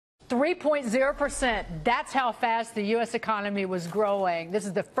3.0%. That's how fast the U.S. economy was growing. This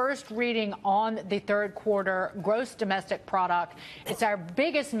is the first reading on the third quarter gross domestic product. It's our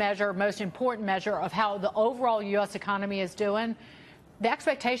biggest measure, most important measure of how the overall U.S. economy is doing. The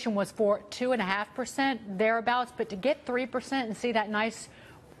expectation was for 2.5%, thereabouts, but to get 3% and see that nice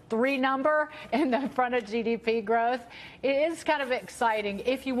 3 number in the front of GDP growth, it is kind of exciting.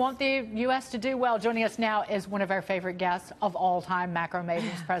 If you want the U.S. to do well, joining us now is one of our favorite guests of all time, Macro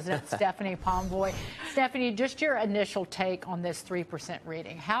Mavens President Stephanie Pomboy. Stephanie, just your initial take on this 3%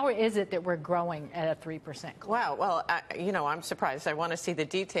 reading. How is it that we're growing at a 3% clip? Wow. Well, I'm surprised. I want to see the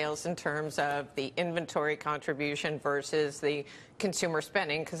details in terms of the inventory contribution versus the consumer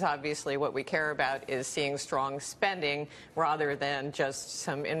spending, because obviously what we care about is seeing strong spending rather than just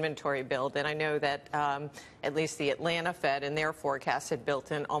some inventory build. And I know that at least the Atlanta Fed in their forecast had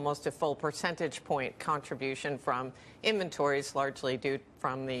built in almost a full percentage point contribution from inventories, largely due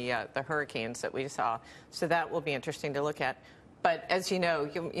from the hurricanes that we saw. So that will be interesting to look at. But as you know,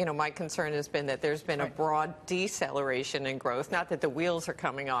 my concern has been that there's been a broad deceleration in growth. Not that the wheels are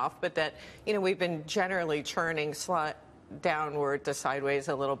coming off, but that we've been generally churning downward to sideways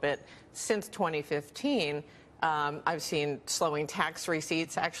a little bit since 2015. I've seen slowing tax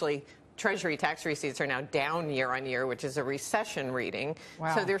receipts. Actually, Treasury tax receipts are now down year on year, which is a recession reading.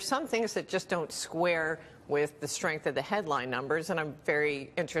 Wow. So there's some things that just don't square with the strength of the headline numbers, and I'm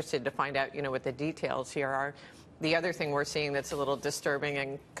very interested to find out, what the details here are. The other thing we're seeing that's a little disturbing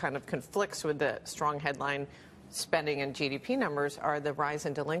and kind of conflicts with the strong headline spending and GDP numbers are the rise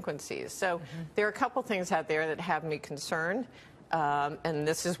in delinquencies. So there are a couple things out there that have me concerned. And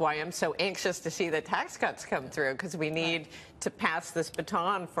this is why I'm so anxious to see the tax cuts come through, because we need to pass this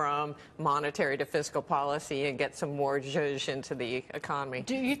baton from monetary to fiscal policy and get some more zhuzh into the economy.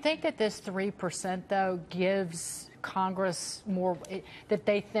 Do you think that this 3%, though, gives Congress more, that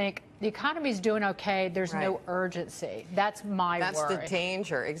they think the economy's doing okay, there's no urgency? That's my worry. That's the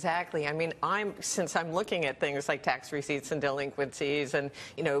danger, exactly. I mean, since I'm looking at things like tax receipts and delinquencies and,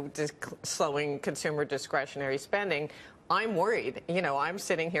 slowing consumer discretionary spending, I'm worried. I'm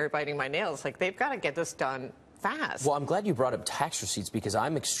sitting here biting my nails. Like, they've got to get this done fast. Well, I'm glad you brought up tax receipts, because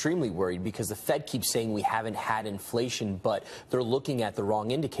I'm extremely worried, because the Fed keeps saying we haven't had inflation, but they're looking at the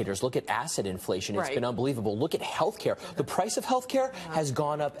wrong indicators. Look at asset inflation. It's been unbelievable. Look at healthcare. The price of healthcare has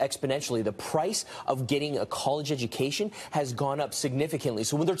gone up exponentially. The price of getting a college education has gone up significantly.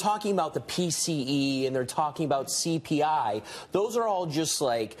 So when they're talking about the PCE and they're talking about CPI, those are all just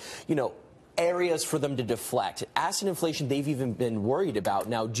like, areas for them to deflect. Asset inflation, they've even been worried about.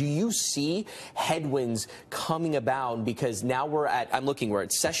 Now, do you see headwinds coming about? Because now we're at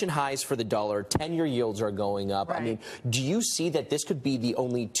session highs for the dollar. 10-year yields are going up. I mean, do you see that this could be the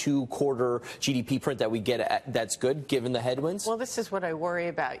only 2-quarter GDP print that we get that's good, given the headwinds? Well, this is what I worry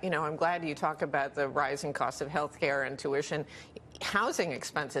about. I'm glad you talk about the rising cost of health care and tuition. Housing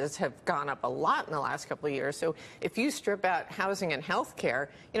expenses have gone up a lot in the last couple of years. So if you strip out housing and health care,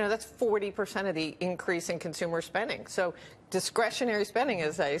 that's 40% of the increase in consumer spending. So discretionary spending,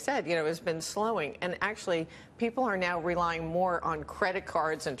 as I said, has been slowing. And actually, people are now relying more on credit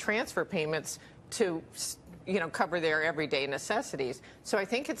cards and transfer payments to cover their everyday necessities. So I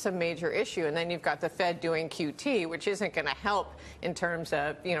think it's a major issue. And then you've got the Fed doing QT, which isn't going to help in terms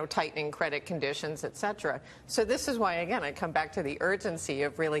of, tightening credit conditions, et cetera. So this is why, again, I come back to the urgency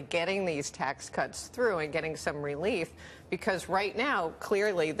of really getting these tax cuts through and getting some relief, because right now,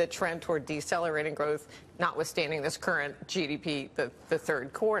 clearly, the trend toward decelerating growth, notwithstanding this current GDP, the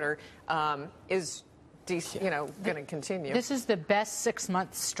third quarter, is going to continue. This is the best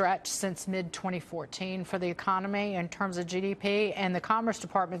 6-month stretch since mid-2014 for the economy in terms of GDP, and the Commerce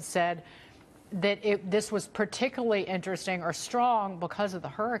Department said that this was particularly interesting or strong because of the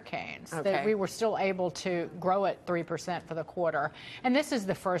hurricanes, that we were still able to grow at 3% for the quarter. And this is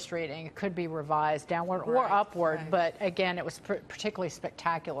the first reading. It could be revised downward or upward, but again, it was particularly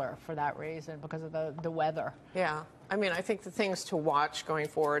spectacular for that reason, because of the weather. Yeah. I mean, I think the things to watch going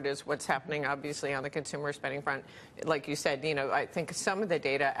forward is what's happening, obviously, on the consumer spending front. Like you said, I think some of the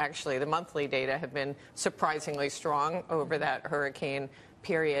data, actually, the monthly data, have been surprisingly strong over that hurricane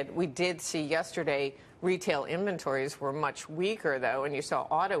period. We did see yesterday retail inventories were much weaker, though, and you saw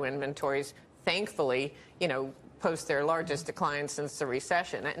auto inventories, thankfully, post their largest decline since the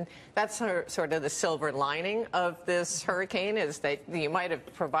recession. And that's sort of the silver lining of this hurricane, is that you might have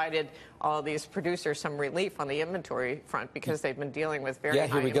provided all these producers some relief on the inventory front, because they've been dealing with very high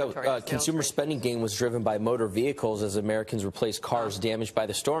inventory. Yeah, here we go. Consumer spending gain was driven by motor vehicles as Americans replaced cars damaged by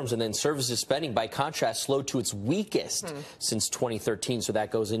the storms, and then services spending, by contrast, slowed to its weakest since 2013. So that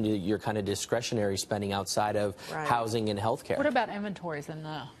goes into your kind of discretionary spending outside of housing and healthcare. What about inventories in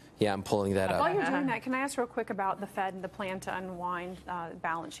the Yeah, I'm pulling that up. While you're doing that, can I ask real quick about the Fed and the plan to unwind the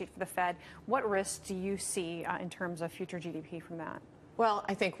balance sheet for the Fed? What risks do you see in terms of future GDP from that? Well,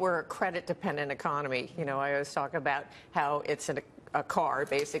 I think we're a credit-dependent economy. You know, I always talk about how it's a car,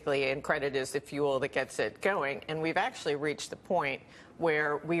 basically, and credit is the fuel that gets it going. And we've actually reached the point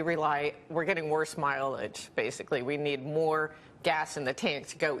where we're getting worse mileage, basically. We need more gas in the tank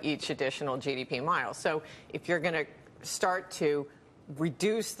to go each additional GDP mile. So if you're going to start to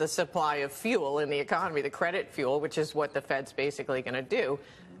reduce the supply of fuel in the economy, the credit fuel, which is what the Fed's basically going to do,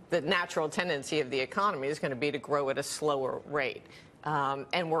 the natural tendency of the economy is going to be to grow at a slower rate.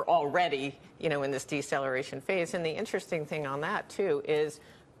 And we're already, you know, in this deceleration phase. And the interesting thing on that, too, is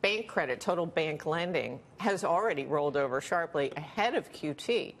bank credit, total bank lending, has already rolled over sharply ahead of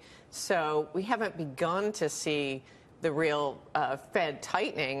QT. So we haven't begun to see the real Fed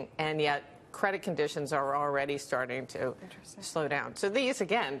tightening, and yet credit conditions are already starting to slow down. So these,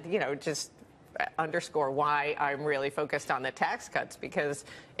 again, you know, just underscore why I'm really focused on the tax cuts, because,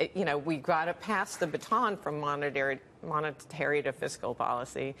 you know, we got to pass the baton from monetary to fiscal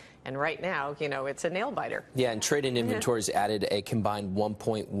policy. And right now, you know, it's a nail biter. Yeah, and trade and inventories added a combined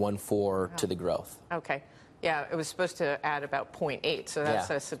 1.14 to the growth. Okay. Yeah, it was supposed to add about 0.8, so that's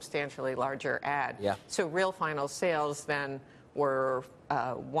a substantially larger add. Yeah. So real final sales then were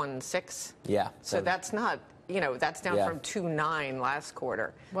 1.6. Yeah. So that's not, you know, that's down from 2.9 last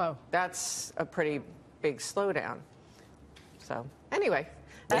quarter. Whoa. That's a pretty big slowdown. So anyway,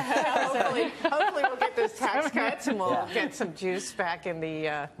 hopefully we'll get those tax cuts and we'll get some juice back in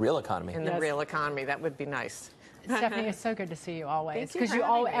the real economy. In the real economy, that would be nice. Stephanie, it's so good to see you always. Thank you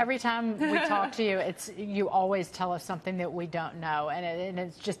Because every time we talk to you, you always tell us something that we don't know, and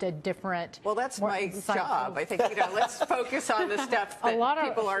it's just a different. Well, that's my job. I think, you know, let's focus on the stuff that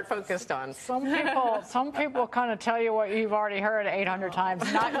people aren't focused on. Some people kind of tell you what you've already heard 800 times.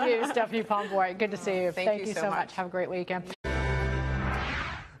 Not you, Stephanie Pomeroy. Good to see you. Thank you so much. Have a great weekend.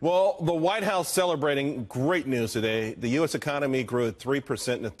 Well, the White House celebrating great news today. The U.S. economy grew at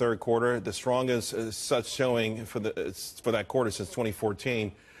 3% in the third quarter, the strongest such showing for that quarter since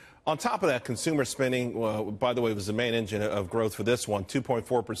 2014. On top of that, consumer spending, by the way, was the main engine of growth for this one,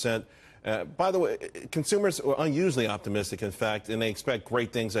 2.4%. By the way, consumers are unusually optimistic, in fact, and they expect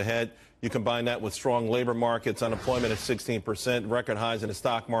great things ahead. You combine that with strong labor markets, unemployment at 16%, record highs in the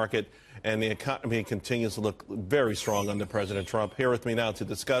stock market, and the economy continues to look very strong under President Trump. Here with me now to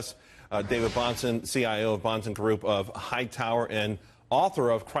discuss, David Bahnsen, CIO of Bahnsen Group of Hightower and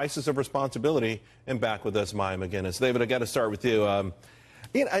author of Crisis of Responsibility, and back with us, Maya McGinnis. David, I got to start with you.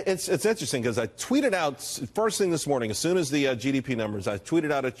 You know, it's interesting because I tweeted out first thing this morning, as soon as the GDP numbers, I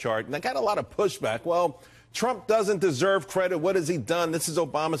tweeted out a chart, and I got a lot of pushback. Well, Trump doesn't deserve credit. What has he done? This is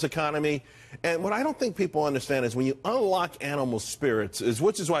Obama's economy. And what I don't think people understand is when you unlock animal spirits,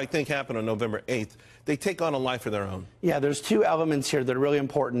 which is what I think happened on November 8th, they take on a life of their own. Yeah, there's two elements here that are really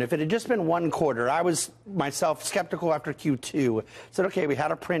important. If it had just been one quarter, I was myself skeptical after Q2. Said, okay, we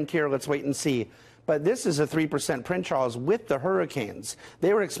had a print here. Let's wait and see. But this is a 3% print, Charles, with the hurricanes.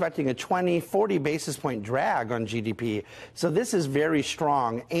 They were expecting a 20, 40 basis point drag on GDP. So this is very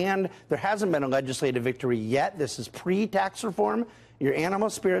strong. And there hasn't been a legislative victory yet. This is pre-tax reform. Your animal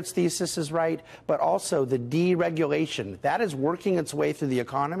spirits thesis is right, but also the deregulation. That is working its way through the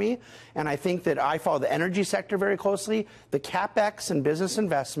economy. And I think that I follow the energy sector very closely. The CapEx and business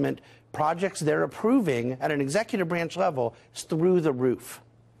investment projects they're approving at an executive branch level is through the roof.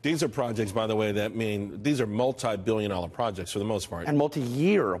 These are projects, by the way, that mean these are multi-billion-dollar projects for the most part. And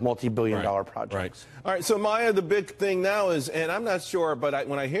multi-year, multi-billion-dollar projects. Right. All right. So, Maya, the big thing now is, and I'm not sure, but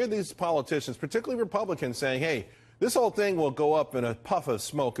when I hear these politicians, particularly Republicans, saying, hey, this whole thing will go up in a puff of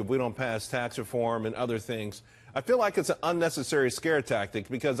smoke if we don't pass tax reform and other things, I feel like it's an unnecessary scare tactic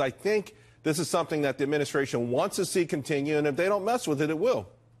because I think this is something that the administration wants to see continue, and if they don't mess with it, it will.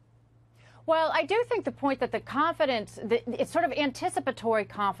 Well, I do think the point that the confidence, it's sort of anticipatory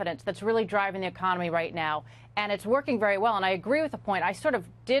confidence that's really driving the economy right now, and it's working very well. And I agree with the point. I sort of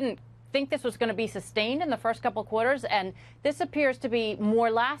didn't think this was going to be sustained in the first couple of quarters, and this appears to be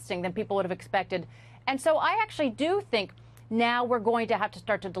more lasting than people would have expected. And so I actually do think now we're going to have to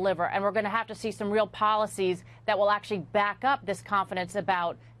start to deliver, and we're going to have to see some real policies that will actually back up this confidence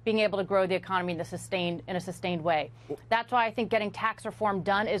about being able to grow the economy in a sustained way. That's why I think getting tax reform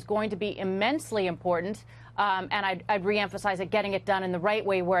done is going to be immensely important. and I'd reemphasize that getting it done in the right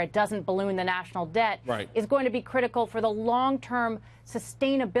way where it doesn't balloon the national debt is going to be critical for the long-term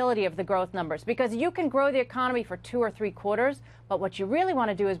sustainability of the growth numbers. Because you can grow the economy for 2 or 3 quarters, but what you really want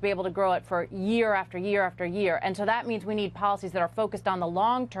to do is be able to grow it for year after year after year. And so that means we need policies that are focused on the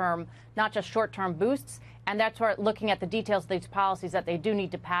long term, not just short-term boosts. And that's where looking at the details of these policies that they do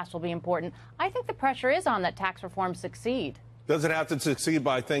need to pass will be important. I think the pressure is on that tax reform succeed. Does it have to succeed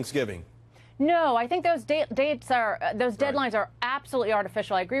by Thanksgiving? No, I think those deadlines are absolutely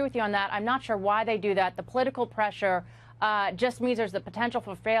artificial. I agree with you on that. I'm not sure why they do that. The political pressure just means there's the potential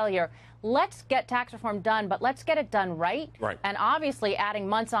for failure. Let's get tax reform done, but let's get it done right. And obviously adding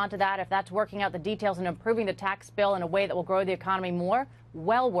months onto that, if that's working out the details and improving the tax bill in a way that will grow the economy more,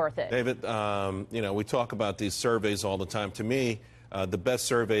 well worth it. David, you know, we talk about these surveys all the time. To me, the best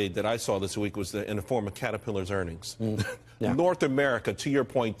survey that I saw this week was in the form of Caterpillar's earnings. North America, to your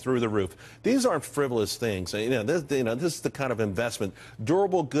point, through the roof. These aren't frivolous things. This is the kind of investment.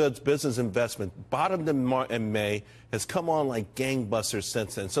 Durable goods, business investment, bottomed in May, has come on like gangbusters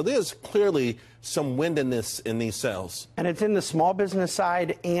since then. So there's clearly some wind in these sails. And it's in the small business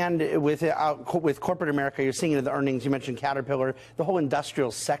side and with corporate America. You're seeing it in the earnings. You mentioned Caterpillar. The whole industrial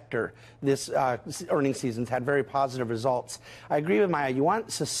sector this earnings season's had very positive results. I agree with Maya. You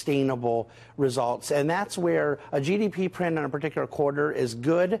want sustainable results. And that's where a GDP print on a particular quarter is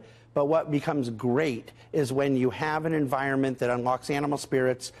good. But what becomes great is when you have an environment that unlocks animal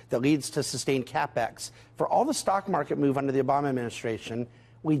spirits, that leads to sustained capex. For all the stock market move under the Obama administration,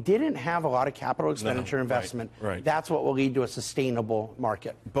 we didn't have a lot of capital expenditure investment. That's what will lead to a sustainable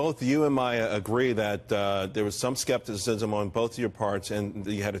market. Both you and Maya agree that there was some skepticism on both of your parts, and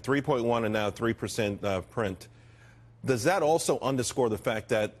you had a 3.1 and now a 3% print. Does that also underscore the fact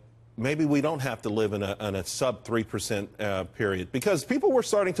that maybe we don't have to live in a sub 3% period? Because people were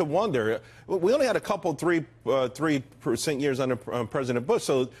starting to wonder. We only had a couple 3% years under President Bush,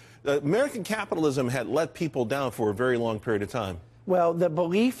 so American capitalism had let people down for a very long period of time. Well, the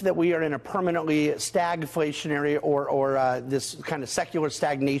belief that we are in a permanently stagflationary or this kind of secular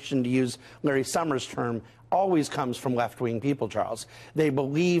stagnation, to use Larry Summers' term, always comes from left-wing people, Charles. They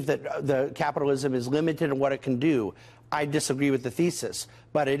believe that the capitalism is limited in what it can do. I disagree with the thesis,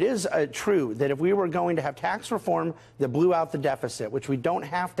 but it is true that if we were going to have tax reform that blew out the deficit, which we don't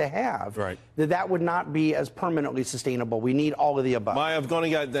have to have, that would not be as permanently sustainable. We need all of the above. Maya, I've only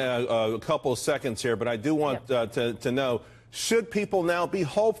got a couple of seconds here, but I do want to know, should people now be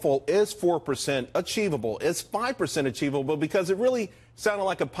hopeful? Is 4% achievable? Is 5% achievable? Because it really sounded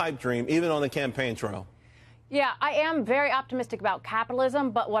like a pipe dream, even on the campaign trail. Yeah, I am very optimistic about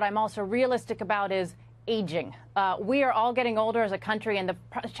capitalism, but what I'm also realistic about is aging. We are all getting older as a country, and the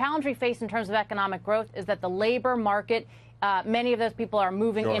challenge we face in terms of economic growth is that the labor market, many of those people are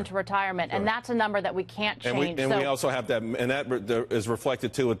moving into retirement, and that's a number that we can't change. And we also have that, and that is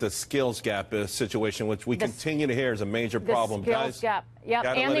reflected too with the skills gap situation, which we continue to hear is a major problem. The skills gap,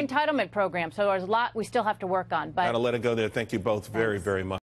 and the entitlement program. So there's a lot we still have to work on. But gotta let it go there. Thank you both very, very much.